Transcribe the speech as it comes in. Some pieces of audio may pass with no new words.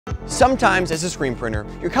Sometimes, as a screen printer,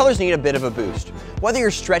 your colors need a bit of a boost. Whether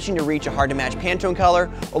you're stretching to reach a hard-to-match Pantone color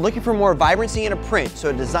or looking for more vibrancy in a print so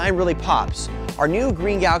a design really pops, our new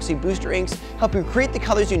Green Galaxy Booster inks help you create the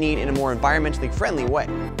colors you need in a more environmentally friendly way.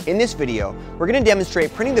 In this video, we're going to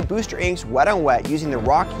demonstrate printing the Booster inks wet on wet using the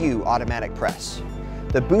ROQ YOU automatic press.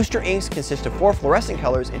 The Booster inks consist of 4 fluorescent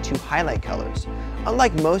colors and 2 highlight colors.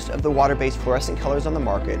 Unlike most of the water-based fluorescent colors on the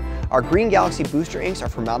market, our Green Galaxy Booster inks are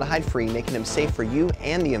formaldehyde-free, making them safe for you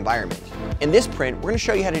and the environment. In this print, we're going to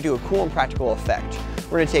show you how to do a cool and practical effect.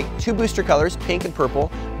 We're going to take 2 booster colors, pink and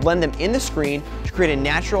purple, blend them in the screen to create a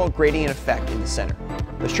natural gradient effect in the center.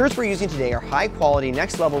 The shirts we're using today are high-quality,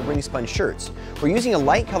 next-level ring spun shirts. We're using a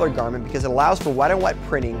light colored garment because it allows for wet on wet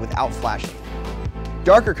printing without flashing.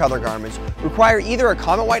 Darker color garments require either a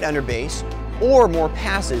comet white underbase or more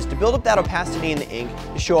passes to build up that opacity in the ink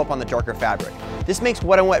to show up on the darker fabric. This makes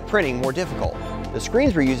wet on wet printing more difficult. The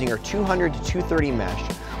screens we're using are 200 to 230 mesh,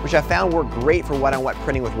 which I found work great for wet on wet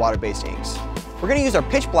printing with water-based inks. We're going to use our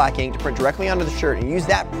pitch black ink to print directly onto the shirt and use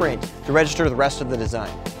that print to register the rest of the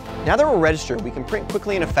design. Now that we're registered, we can print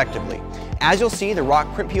quickly and effectively. As you'll see, the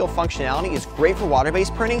ROQ Print Peel functionality is great for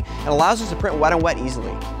water-based printing and allows us to print wet on wet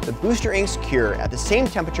easily. The Booster inks cure at the same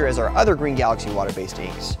temperature as our other Green Galaxy water-based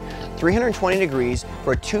inks, 320 degrees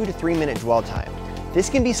for a 2 to 3 minute dwell time. This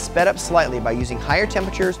can be sped up slightly by using higher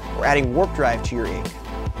temperatures or adding warp drive to your ink.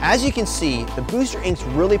 As you can see, the Booster inks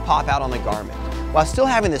really pop out on the garment, while still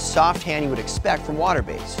having the soft hand you would expect from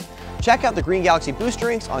water-based. Check out the Green Galaxy Booster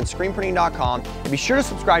inks on screenprinting.com and be sure to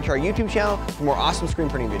subscribe to our YouTube channel for more awesome screen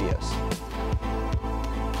printing videos.